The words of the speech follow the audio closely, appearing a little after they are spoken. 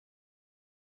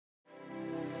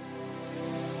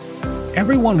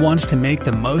everyone wants to make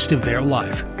the most of their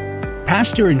life.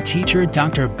 Pastor and teacher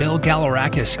Dr. Bill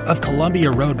Galarakis of Columbia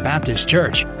Road Baptist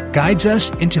Church guides us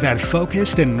into that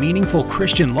focused and meaningful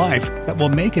Christian life that will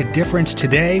make a difference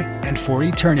today and for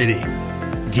eternity.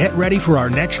 Get ready for our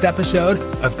next episode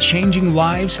of Changing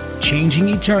Lives, Changing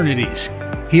Eternities.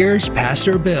 Here's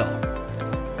Pastor Bill.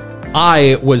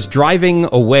 I was driving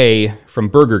away from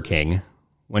Burger King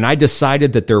when I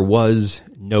decided that there was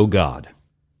no God.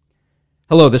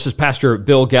 Hello, this is Pastor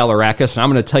Bill Galarakis, and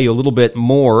I'm going to tell you a little bit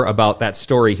more about that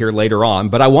story here later on,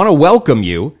 but I want to welcome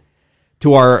you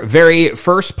to our very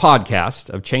first podcast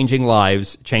of Changing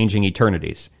Lives, Changing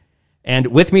Eternities. And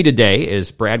with me today is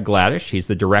Brad Gladish. He's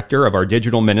the director of our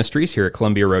digital ministries here at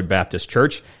Columbia Road Baptist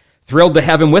Church. Thrilled to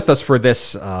have him with us for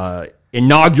this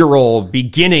inaugural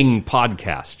beginning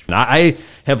podcast. I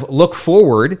have looked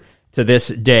forward to this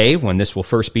day when this will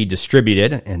first be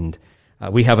distributed, and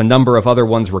we have a number of other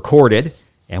ones recorded,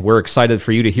 and we're excited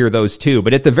for you to hear those too.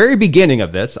 But at the very beginning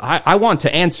of this, I want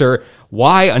to answer,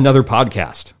 why another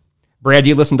podcast? Brad, do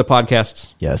you listen to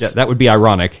podcasts? Yes. That would be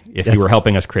ironic if you were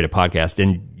helping us create a podcast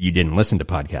and you didn't listen to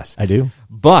podcasts. I do.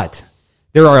 But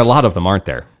there are a lot of them, aren't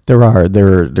there? There are.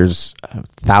 There's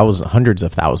hundreds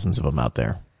of thousands of them out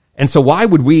there. And so why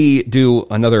would we do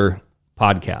another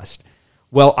podcast?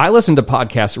 Well, I listen to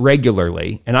podcasts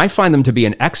regularly, and I find them to be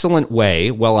an excellent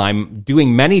way while I'm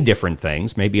doing many different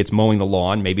things. Maybe it's mowing the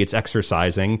lawn, maybe it's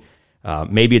exercising,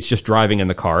 maybe it's just driving in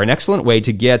the car. An excellent way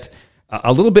to get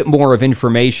a little bit more of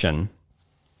information,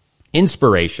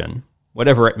 inspiration,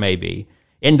 whatever it may be,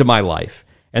 into my life.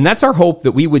 And that's our hope,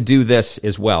 that we would do this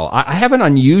as well. I have an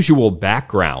unusual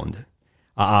background.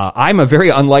 I'm a very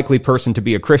unlikely person to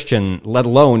be a Christian, let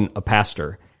alone a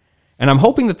pastor. And I'm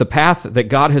hoping that the path that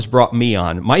God has brought me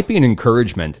on might be an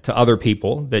encouragement to other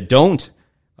people that don't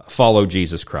follow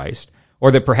Jesus Christ, or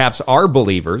that perhaps are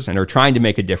believers and are trying to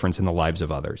make a difference in the lives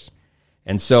of others.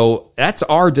 And so that's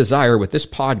our desire with this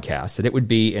podcast, that it would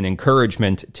be an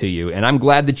encouragement to you. And I'm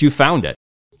glad that you found it.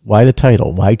 Why the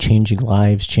title? Why Changing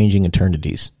Lives, Changing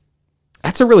Eternities?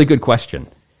 That's a really good question.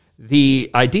 The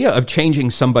idea of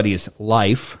changing somebody's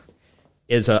life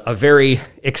is a very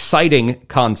exciting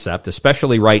concept,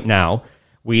 especially right now.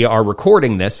 We are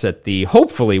recording this at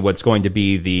hopefully what's going to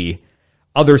be the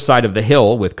other side of the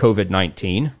hill with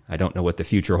COVID-19. I don't know what the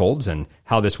future holds and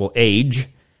how this will age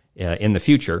in the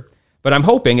future. But I'm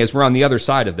hoping, as we're on the other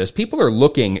side of this, people are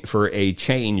looking for a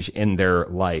change in their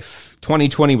life.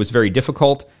 2020 was very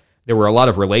difficult. There were a lot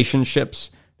of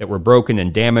relationships that were broken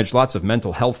and damaged, lots of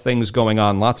mental health things going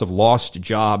on, lots of lost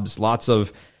jobs, lots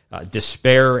of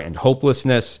despair and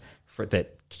hopelessness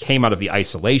that came out of the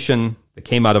isolation, that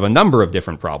came out of a number of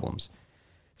different problems.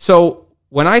 So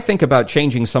when I think about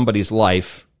changing somebody's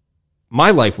life,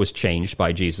 my life was changed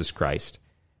by Jesus Christ.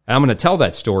 And I'm going to tell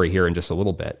that story here in just a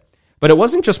little bit. But it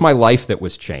wasn't just my life that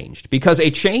was changed, because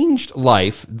a changed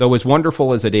life, though as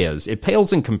wonderful as it is, it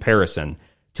pales in comparison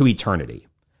to eternity.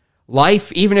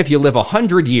 Life, even if you live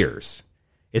 100 years,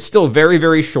 is still very,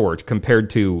 very short compared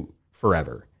to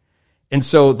forever. And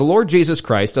so the Lord Jesus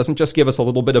Christ doesn't just give us a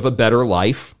little bit of a better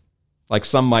life, like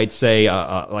some might say,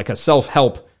 like a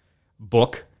self-help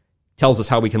book tells us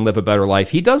how we can live a better life.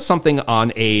 He does something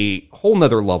on a whole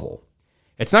nother level.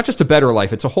 It's not just a better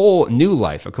life, it's a whole new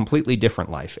life, a completely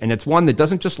different life. And it's one that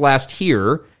doesn't just last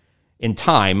here in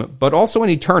time, but also in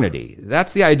eternity.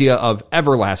 That's the idea of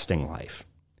everlasting life.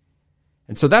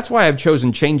 And so that's why I've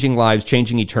chosen Changing Lives,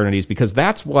 Changing Eternities, because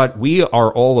that's what we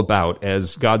are all about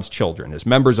as God's children, as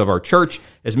members of our church,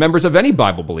 as members of any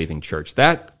Bible-believing church.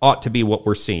 That ought to be what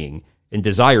we're seeing and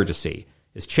desire to see,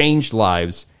 is changed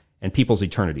lives and people's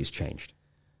eternities changed.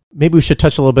 Maybe we should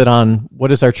touch a little bit on, what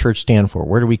does our church stand for?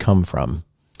 Where do we come from?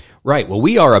 Right. Well,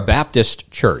 we are a Baptist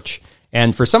church.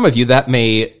 And for some of you, that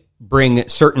may bring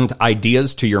certain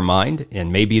ideas to your mind,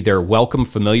 and maybe they're welcome,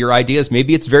 familiar ideas.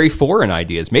 Maybe it's very foreign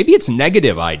ideas. Maybe it's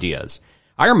negative ideas.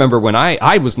 I remember when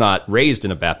I was not raised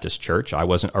in a Baptist church. I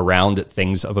wasn't around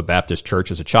things of a Baptist church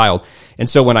as a child. And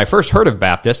so when I first heard of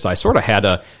Baptists, I sort of had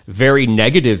a very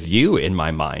negative view in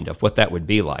my mind of what that would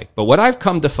be like. But what I've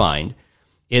come to find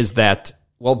is that,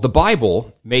 well, the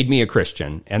Bible made me a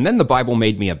Christian, and then the Bible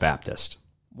made me a Baptist.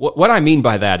 What I mean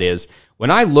by that is, when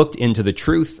I looked into the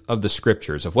truth of the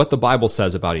Scriptures, of what the Bible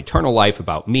says about eternal life,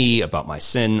 about me, about my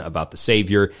sin, about the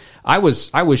Savior, I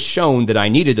was shown that I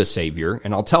needed a Savior,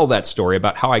 and I'll tell that story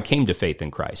about how I came to faith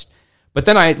in Christ. But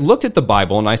then I looked at the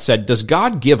Bible and I said, does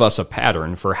God give us a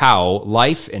pattern for how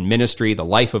life and ministry, the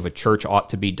life of a church, ought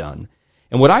to be done?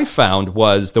 And what I found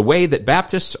was the way that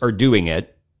Baptists are doing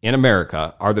it in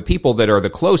America are the people that are the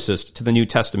closest to the New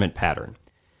Testament pattern.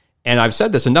 And I've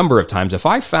said this a number of times. If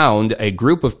I found a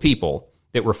group of people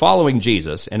that were following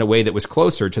Jesus in a way that was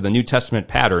closer to the New Testament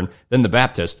pattern than the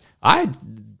Baptist, I'd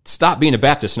stop being a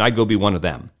Baptist and I'd go be one of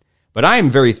them. But I am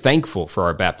very thankful for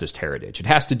our Baptist heritage. It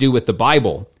has to do with the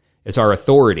Bible as our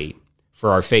authority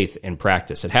for our faith and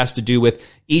practice. It has to do with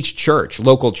each church,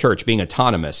 local church, being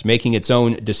autonomous, making its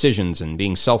own decisions and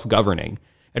being self-governing.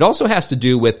 It also has to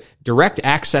do with direct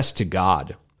access to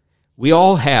God. We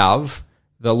all have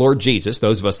the Lord Jesus,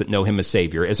 those of us that know him as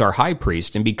Savior, as our high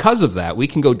priest, and because of that, we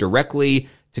can go directly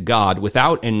to God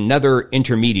without another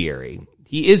intermediary.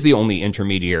 He is the only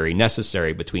intermediary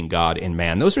necessary between God and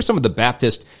man. Those are some of the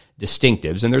Baptist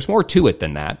distinctives, and there's more to it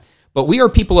than that. But we are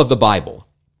people of the Bible.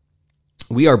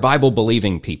 We are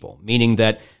Bible-believing people, meaning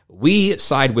that we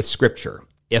side with Scripture.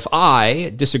 If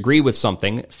I disagree with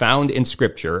something found in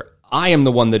Scripture, I am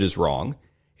the one that is wrong,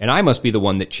 and I must be the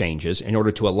one that changes in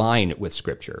order to align with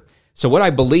Scripture. So what I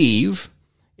believe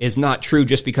is not true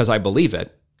just because I believe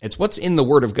it. It's what's in the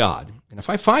Word of God. And if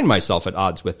I find myself at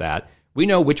odds with that, we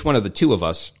know which one of the two of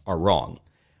us are wrong.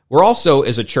 We're also,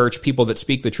 as a church, people that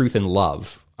speak the truth in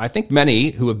love. I think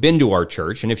many who have been to our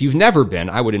church, and if you've never been,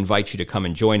 I would invite you to come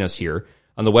and join us here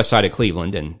on the west side of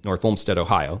Cleveland in North Olmsted,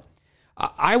 Ohio.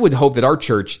 I would hope that our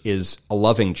church is a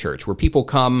loving church where people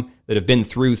come that have been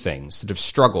through things, that have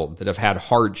struggled, that have had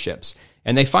hardships,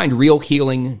 and they find real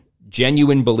healing,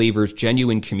 genuine believers,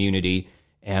 genuine community,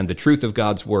 and the truth of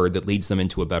God's word that leads them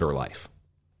into a better life.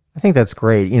 I think that's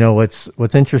great. You know,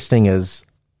 what's interesting is,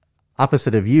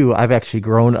 opposite of you, I've actually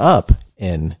grown up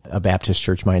in a Baptist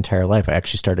church my entire life. I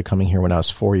actually started coming here when I was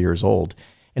 4 years old.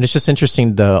 And it's just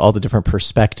interesting, all the different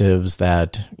perspectives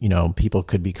that, you know, people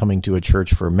could be coming to a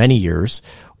church for many years,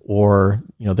 or,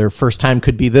 you know, their first time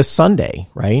could be this Sunday,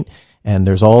 right? And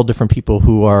there's all different people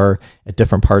who are at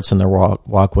different parts in their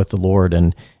walk with the Lord.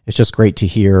 And it's just great to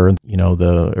hear, you know,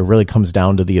 it really comes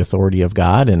down to the authority of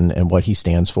God and what he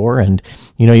stands for. And,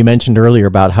 you know, you mentioned earlier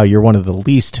about how you're one of the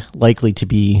least likely to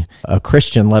be a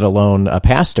Christian, let alone a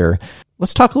pastor.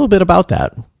 Let's talk a little bit about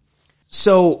that.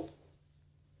 So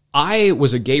I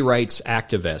was a gay rights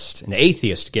activist, an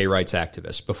atheist gay rights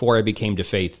activist, before I came to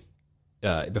faith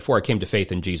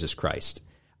in Jesus Christ.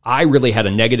 I really had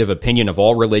a negative opinion of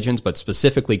all religions, but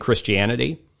specifically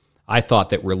Christianity. I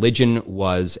thought that religion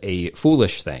was a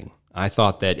foolish thing. I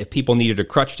thought that if people needed a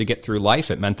crutch to get through life,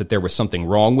 it meant that there was something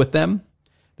wrong with them,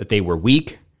 that they were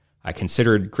weak. I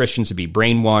considered Christians to be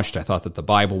brainwashed. I thought that the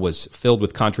Bible was filled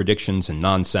with contradictions and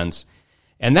nonsense.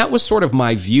 And that was sort of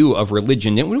my view of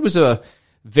religion. It was a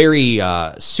very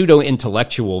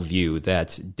pseudo-intellectual view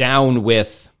that down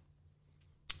with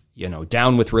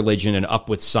religion and up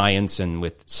with science and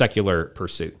with secular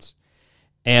pursuits.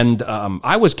 And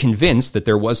I was convinced that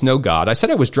there was no God. I said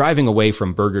I was driving away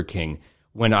from Burger King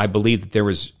when I believed that there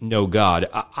was no God.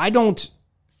 I don't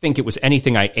think it was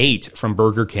anything I ate from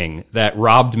Burger King that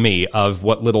robbed me of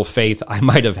what little faith I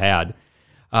might have had.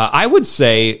 I would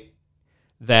say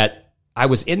that I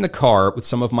was in the car with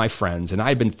some of my friends, and I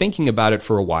had been thinking about it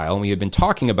for a while, and we had been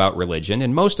talking about religion,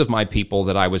 and most of my people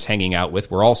that I was hanging out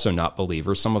with were also not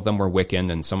believers. Some of them were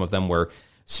Wiccan, and some of them were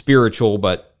spiritual,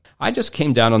 but I just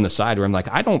came down on the side where I'm like,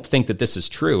 I don't think that this is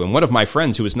true. And one of my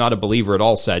friends, who was not a believer at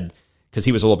all, said, because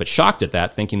he was a little bit shocked at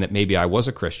that, thinking that maybe I was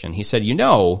a Christian, he said, you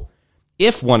know,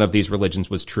 if one of these religions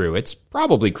was true, it's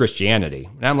probably Christianity.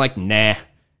 And I'm like, nah,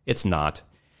 it's not.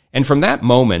 And from that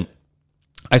moment,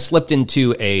 I slipped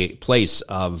into a place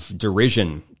of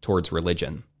derision towards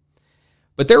religion.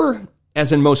 But there,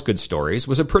 as in most good stories,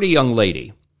 was a pretty young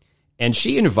lady, and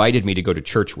she invited me to go to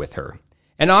church with her.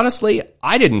 And honestly,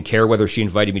 I didn't care whether she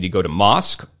invited me to go to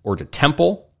mosque or to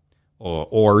temple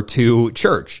or to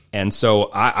church. And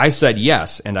so I said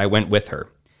yes, and I went with her.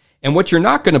 And what you're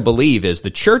not going to believe is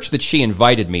the church that she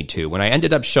invited me to, when I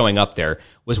ended up showing up there,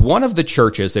 was one of the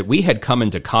churches that we had come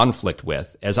into conflict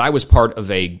with, as I was part of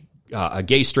a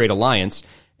gay-straight alliance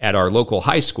at our local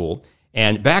high school.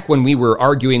 And back when we were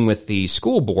arguing with the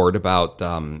school board about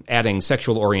adding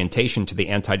sexual orientation to the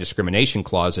anti-discrimination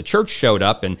clause, a church showed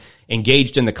up and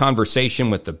engaged in the conversation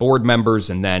with the board members,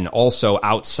 and then also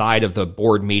outside of the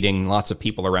board meeting, lots of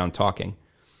people around talking.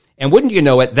 And wouldn't you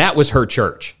know it, that was her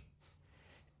church.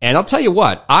 And I'll tell you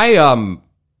what,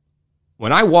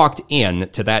 when I walked in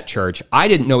to that church, I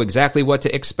didn't know exactly what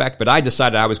to expect, but I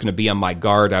decided I was going to be on my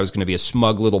guard. I was going to be a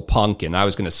smug little punk, and I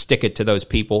was going to stick it to those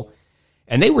people.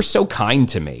 And they were so kind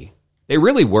to me. They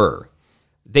really were.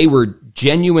 They were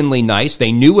genuinely nice.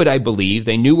 They knew what I believed.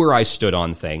 They knew where I stood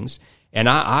on things. And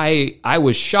I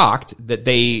was shocked that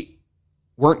they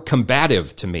weren't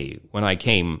combative to me when I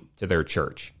came to their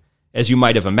church, as you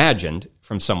might have imagined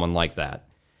from someone like that.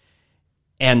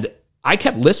 And I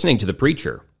kept listening to the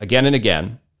preacher again and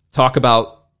again talk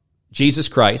about Jesus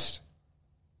Christ,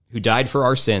 who died for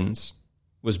our sins,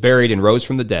 was buried and rose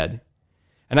from the dead.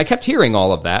 And I kept hearing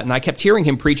all of that, and I kept hearing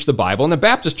him preach the Bible. And the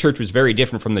Baptist church was very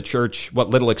different from the church, what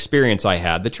little experience I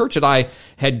had. The church that I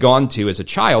had gone to as a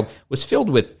child was filled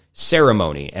with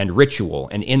ceremony and ritual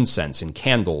and incense and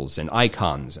candles and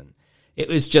icons. And it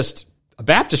was just, a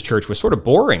Baptist church was sort of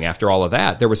boring after all of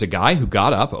that. There was a guy who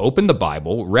got up, opened the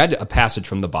Bible, read a passage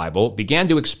from the Bible, began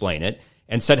to explain it,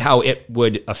 and said how it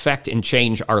would affect and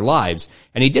change our lives.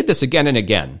 And he did this again and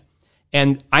again.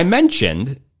 And I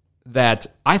mentioned that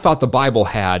I thought the Bible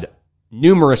had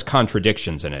numerous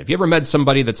contradictions in it. Have you ever met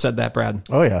somebody that said that, Brad?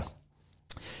 Oh, yeah.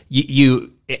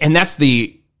 And that's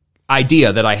the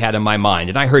idea that I had in my mind.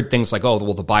 And I heard things like, oh,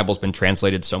 well, the Bible's been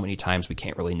translated so many times, we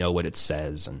can't really know what it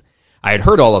says. And I had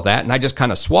heard all of that, and I just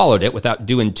kind of swallowed it without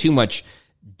doing too much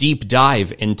deep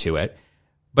dive into it.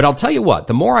 But I'll tell you what,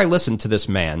 the more I listened to this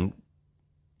man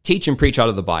teach and preach out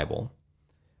of the Bible,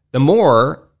 the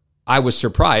more I was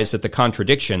surprised at the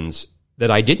contradictions that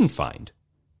I didn't find.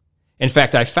 In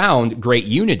fact, I found great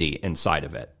unity inside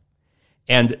of it.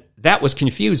 And that was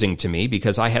confusing to me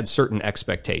because I had certain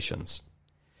expectations.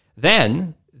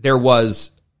 Then there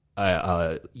was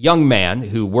a young man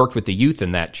who worked with the youth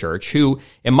in that church who,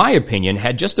 in my opinion,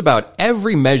 had just about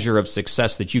every measure of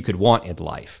success that you could want in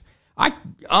life.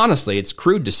 Honestly, it's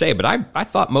crude to say, but I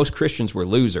thought most Christians were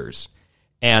losers.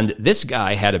 And this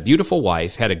guy had a beautiful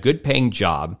wife, had a good paying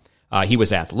job. He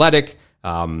was athletic.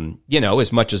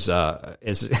 As much as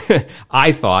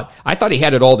I thought he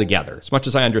had it all together. As much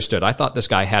as I understood, I thought this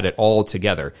guy had it all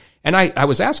together. And I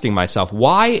was asking myself,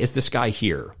 why is this guy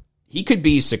here? He could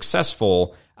be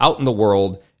successful out in the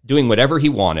world, doing whatever he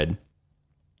wanted.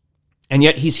 And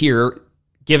yet he's here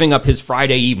giving up his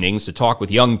Friday evenings to talk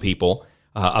with young people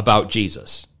about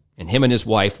Jesus. And him and his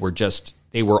wife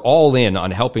they were all in on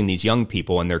helping these young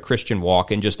people in their Christian walk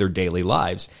and just their daily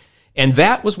lives. And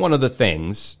that was one of the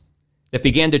things that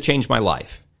began to change my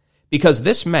life. Because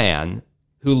this man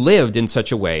who lived in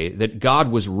such a way that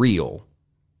God was real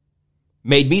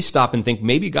made me stop and think,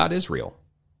 maybe God is real.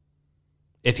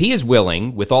 If he is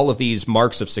willing, with all of these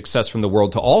marks of success from the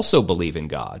world, to also believe in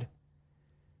God,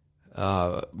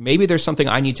 maybe there's something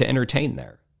I need to entertain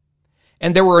there.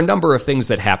 And there were a number of things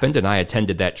that happened, and I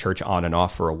attended that church on and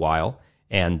off for a while.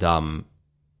 And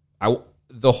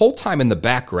the whole time in the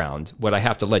background, what I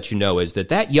have to let you know is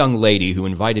that young lady who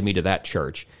invited me to that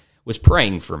church was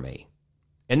praying for me.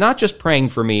 And not just praying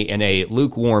for me in a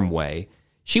lukewarm way.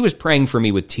 She was praying for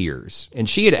me with tears. And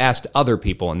she had asked other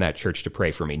people in that church to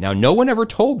pray for me. Now, no one ever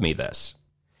told me this.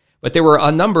 But there were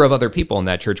a number of other people in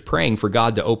that church praying for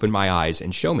God to open my eyes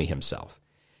and show me himself.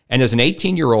 And as an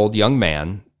 18-year-old young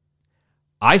man,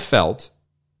 I felt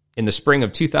in the spring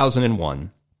of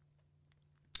 2001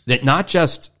 that not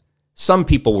just some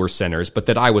people were sinners, but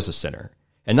that I was a sinner.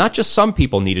 And not just some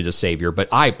people needed a Savior, but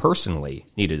I personally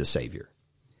needed a Savior.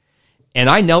 And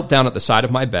I knelt down at the side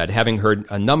of my bed, having heard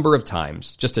a number of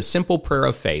times just a simple prayer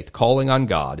of faith, calling on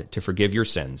God to forgive your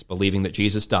sins, believing that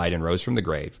Jesus died and rose from the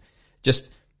grave.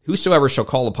 Just, whosoever shall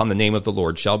call upon the name of the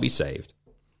Lord shall be saved.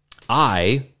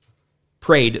 I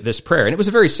prayed this prayer, and it was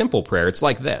a very simple prayer. It's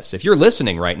like this. If you're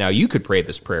listening right now, you could pray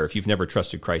this prayer if you've never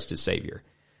trusted Christ as Savior.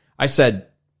 I said,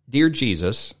 Dear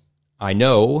Jesus, I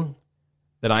know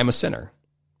that I'm a sinner,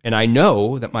 and I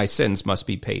know that my sins must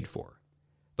be paid for.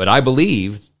 But I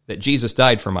believe that Jesus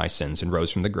died for my sins and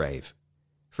rose from the grave.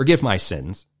 Forgive my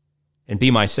sins and be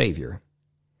my Savior.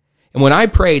 And when I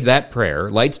prayed that prayer,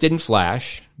 lights didn't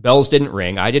flash, bells didn't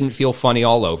ring, I didn't feel funny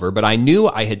all over, but I knew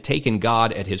I had taken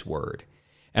God at his word.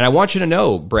 And I want you to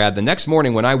know, Brad, the next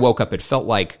morning when I woke up, it felt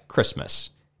like Christmas.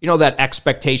 You know that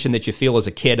expectation that you feel as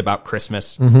a kid about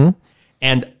Christmas? Mm-hmm.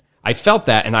 And I felt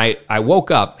that, and I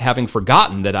woke up having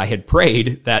forgotten that I had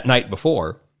prayed that night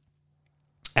before,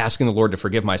 asking the Lord to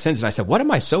forgive my sins. And I said, what am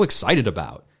I so excited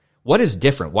about? What is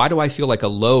different? Why do I feel like a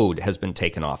load has been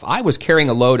taken off? I was carrying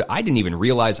a load I didn't even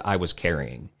realize I was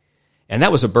carrying. And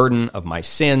that was a burden of my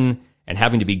sin and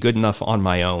having to be good enough on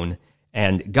my own.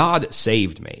 And God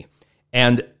saved me.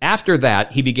 And after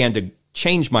that, he began to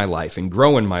change my life and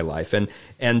grow in my life.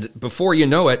 And before you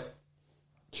know it,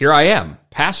 here I am,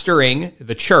 pastoring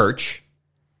the church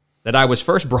that I was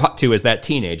first brought to as that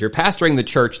teenager, pastoring the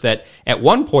church that at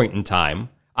one point in time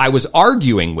I was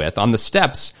arguing with on the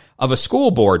steps of a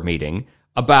school board meeting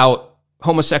about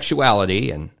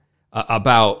homosexuality and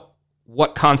about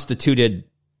what constituted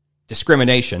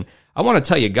discrimination. I want to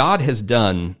tell you, God has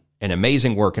done an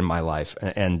amazing work in my life,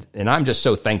 and I'm just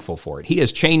so thankful for it. He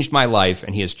has changed my life,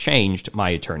 and he has changed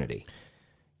my eternity.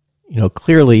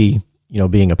 Clearly,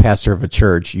 being a pastor of a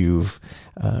church, you're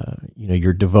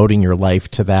devoting your life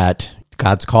to that.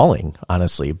 God's calling,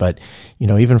 honestly. But,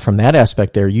 even from that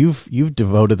aspect there, you've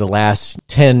devoted the last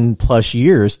 10 plus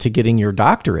years to getting your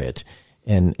doctorate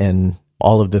and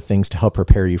all of the things to help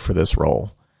prepare you for this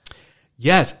role.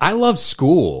 Yes, I love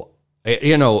school.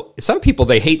 Some people,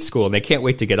 they hate school and they can't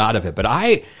wait to get out of it. But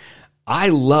I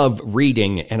love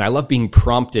reading and I love being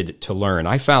prompted to learn.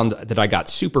 I found that I got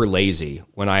super lazy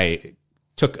when I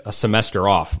took a semester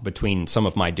off between some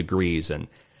of my degrees, and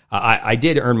I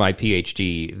did earn my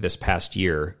PhD this past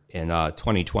year in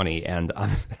 2020, and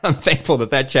I'm thankful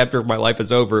that chapter of my life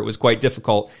is over. It was quite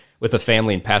difficult with a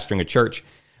family and pastoring a church.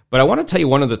 But I want to tell you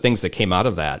one of the things that came out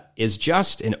of that is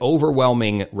just an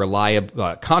overwhelming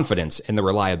confidence in the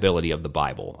reliability of the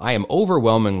Bible. I am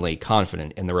overwhelmingly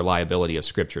confident in the reliability of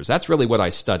Scriptures. That's really what I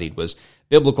studied, was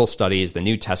biblical studies, the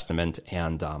New Testament,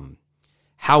 and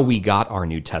how we got our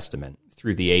New Testament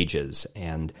through the ages.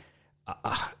 And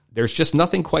there's just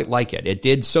nothing quite like it. It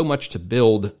did so much to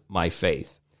build my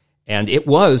faith. And it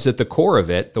was, at the core of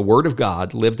it, the Word of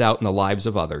God lived out in the lives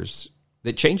of others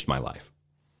that changed my life.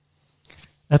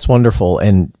 That's wonderful.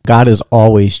 And God is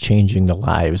always changing the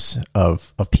lives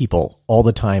of people all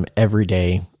the time, every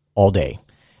day, all day.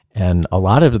 And a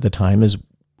lot of the time is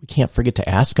we can't forget to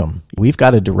ask Him. We've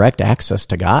got a direct access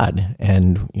to God.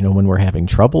 And, when we're having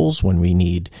troubles, when we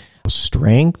need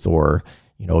strength or,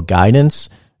 guidance,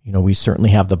 we certainly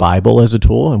have the Bible as a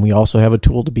tool, and we also have a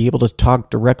tool to be able to talk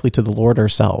directly to the Lord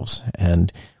ourselves.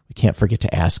 And we can't forget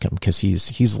to ask Him because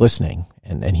He's listening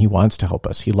and He wants to help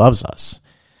us. He loves us.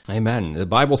 Amen. The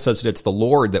Bible says that it's the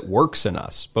Lord that works in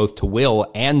us, both to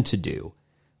will and to do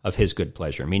of His good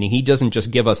pleasure, meaning He doesn't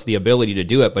just give us the ability to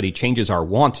do it, but He changes our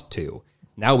want to.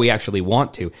 Now we actually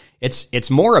want to. It's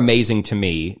more amazing to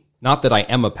me, not that I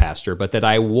am a pastor, but that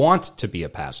I want to be a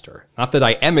pastor. Not that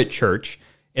I am at church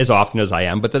as often as I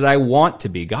am, but that I want to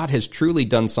be. God has truly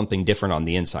done something different on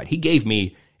the inside. He gave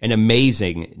me an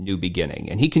amazing new beginning,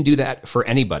 and He can do that for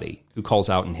anybody who calls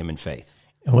out in Him in faith.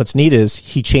 And what's neat is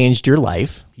He changed your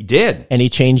life. He did. And He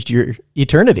changed your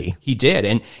eternity. He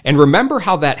did. And remember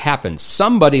how that happened.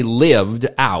 Somebody lived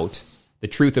out the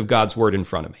truth of God's Word in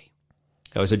front of me.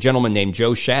 There was a gentleman named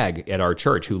Joe Shagg at our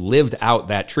church who lived out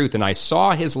that truth. And I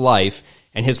saw his life,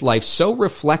 and his life so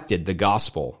reflected the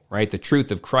gospel, right? The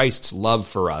truth of Christ's love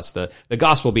for us, the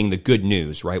gospel being the good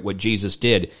news, right? What Jesus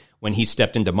did when He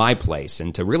stepped into my place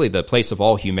and to really the place of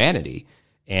all humanity.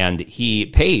 And He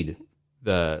paid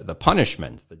the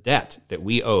punishment, the debt that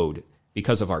we owed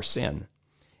because of our sin.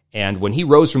 And when He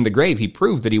rose from the grave, He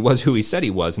proved that He was who He said He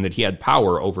was and that He had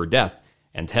power over death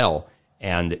and hell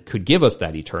and could give us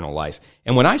that eternal life.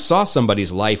 And when I saw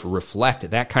somebody's life reflect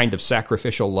that kind of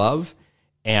sacrificial love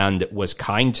and was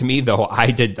kind to me, though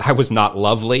I was not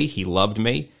lovely, He loved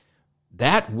me,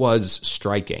 that was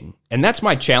striking. And that's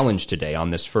my challenge today on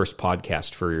this first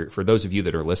podcast for those of you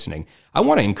that are listening. I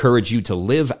want to encourage you to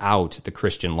live out the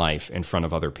Christian life in front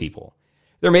of other people.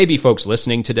 There may be folks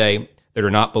listening today that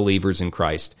are not believers in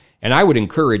Christ, and I would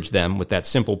encourage them with that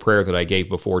simple prayer that I gave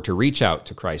before to reach out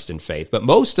to Christ in faith. But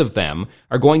most of them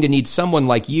are going to need someone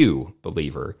like you,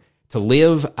 believer, to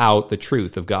live out the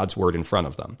truth of God's Word in front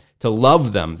of them, to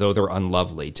love them though they're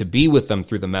unlovely, to be with them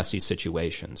through the messy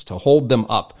situations, to hold them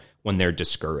up when they're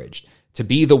discouraged, to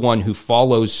be the one who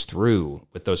follows through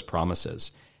with those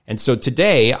promises. And so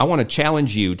today, I want to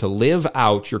challenge you to live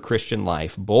out your Christian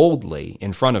life boldly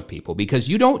in front of people, because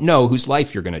you don't know whose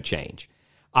life you're going to change.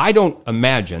 I don't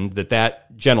imagine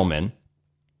that gentleman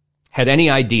had any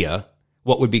idea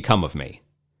what would become of me.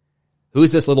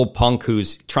 Who's this little punk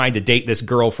who's trying to date this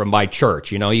girl from my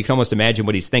church? You can almost imagine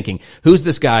what he's thinking. Who's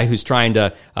this guy who's trying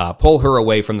to pull her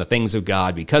away from the things of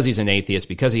God because he's an atheist,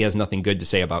 because he has nothing good to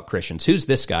say about Christians? Who's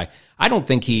this guy? I don't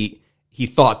think he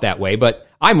thought that way, but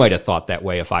I might have thought that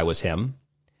way if I was him.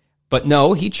 But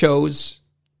no, he chose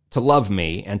to love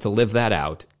me and to live that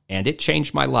out, and it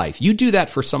changed my life. You do that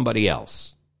for somebody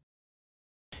else.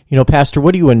 Pastor,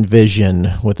 what do you envision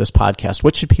with this podcast?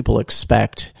 What should people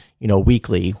expect,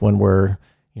 weekly when we're,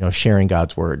 sharing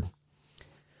God's Word?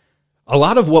 A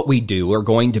lot of what we do are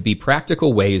going to be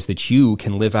practical ways that you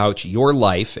can live out your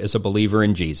life as a believer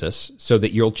in Jesus so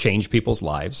that you'll change people's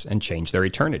lives and change their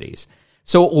eternities.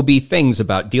 So it will be things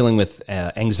about dealing with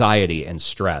anxiety and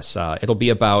stress. It'll be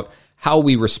about how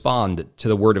we respond to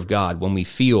the Word of God when we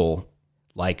feel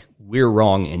like we're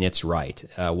wrong and it's right.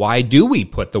 Why do we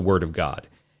put the Word of God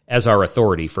as our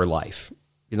authority for life?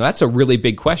 That's a really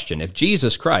big question. If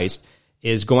Jesus Christ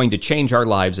is going to change our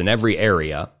lives in every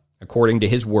area according to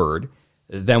His Word,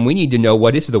 then we need to know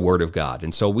what is the Word of God.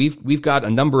 And so we've got a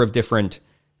number of different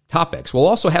topics. We'll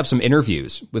also have some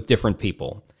interviews with different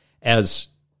people as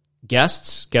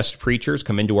guest preachers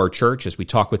come into our church, as we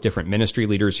talk with different ministry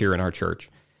leaders here in our church.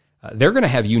 they're going to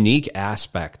have unique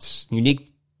aspects,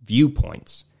 unique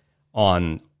viewpoints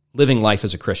on living life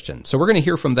as a Christian. So we're going to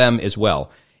hear from them as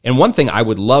well. And one thing I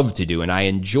would love to do, and I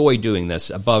enjoy doing this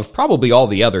above probably all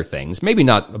the other things, maybe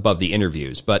not above the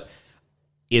interviews, but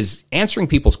is answering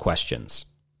people's questions.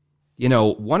 You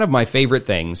know, one of my favorite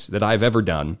things that I've ever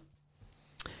done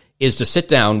is to sit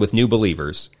down with new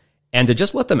believers and to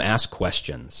just let them ask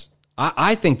questions.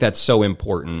 I think that's so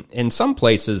important. In some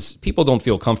places, people don't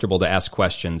feel comfortable to ask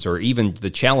questions or even the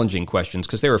challenging questions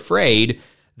because they're afraid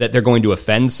that they're going to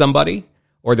offend somebody,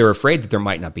 or they're afraid that there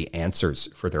might not be answers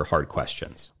for their hard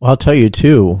questions. Well, I'll tell you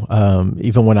too,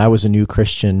 even when I was a new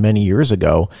Christian many years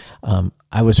ago,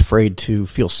 I was afraid to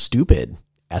feel stupid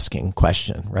asking a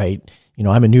question, right? You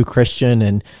know, I'm a new Christian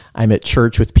and I'm at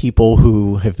church with people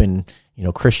who have been, you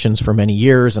know, Christians for many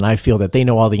years, and I feel that they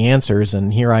know all the answers.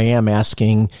 And here I am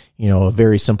asking, you know, a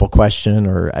very simple question,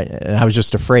 and I was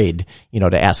just afraid, you know,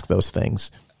 to ask those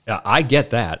things. I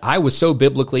get that. I was so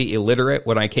biblically illiterate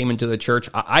when I came into the church.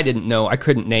 I didn't know, I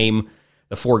couldn't name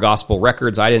the 4 gospel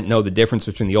records. I didn't know the difference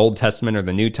between the Old Testament or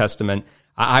the New Testament.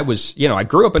 I was, you know, I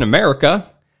grew up in America.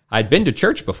 I'd been to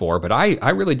church before, but I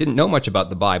really didn't know much about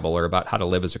the Bible or about how to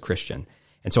live as a Christian.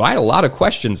 And so I had a lot of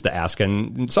questions to ask,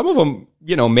 and some of them,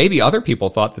 you know, maybe other people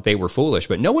thought that they were foolish,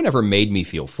 but no one ever made me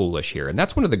feel foolish here. And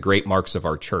that's one of the great marks of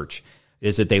our church,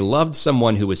 is that they loved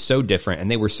someone who was so different, and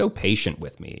they were so patient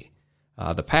with me.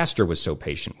 The pastor was so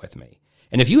patient with me.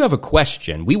 And if you have a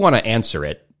question, we want to answer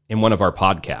it in one of our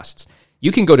podcasts.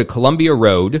 You can go to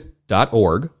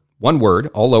columbiaroad.org, one word,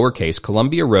 all lowercase,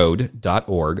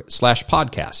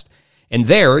 columbiaroad.org/podcast. And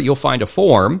there you'll find a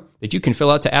form that you can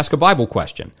fill out to ask a Bible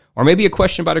question, or maybe a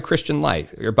question about a Christian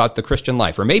life, or about the Christian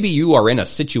life. Or maybe you are in a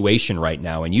situation right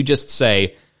now and you just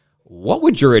say, what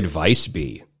would your advice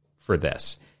be for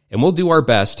this? And we'll do our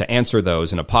best to answer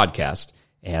those in a podcast,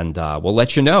 and we'll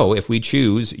let you know if we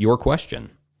choose your question.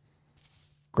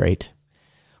 Great.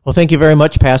 Well, thank you very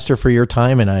much, Pastor, for your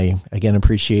time. And I, again,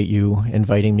 appreciate you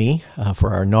inviting me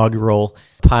for our inaugural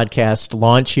podcast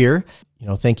launch here. You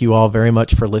know, thank you all very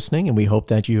much for listening, and we hope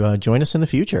that you join us in the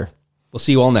future. We'll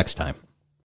see you all next time.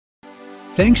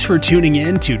 Thanks for tuning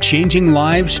in to Changing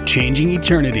Lives, Changing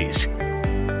Eternities.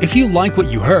 If you like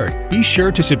what you heard, be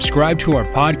sure to subscribe to our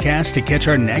podcast to catch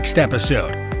our next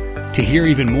episode. To hear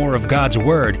even more of God's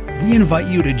Word, we invite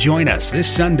you to join us this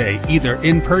Sunday either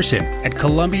in person at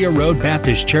Columbia Road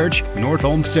Baptist Church, North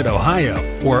Olmsted, Ohio,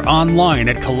 or online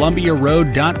at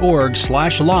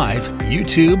columbiaroad.org/live,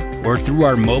 YouTube, or through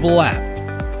our mobile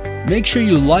app. Make sure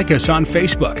you like us on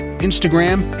Facebook,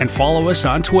 Instagram, and follow us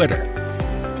on Twitter.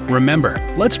 Remember,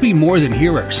 let's be more than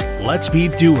hearers. Let's be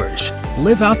doers.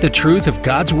 Live out the truth of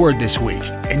God's Word this week,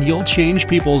 and you'll change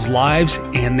people's lives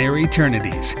and their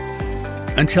eternities.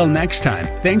 Until next time,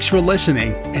 thanks for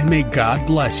listening, and may God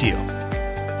bless you.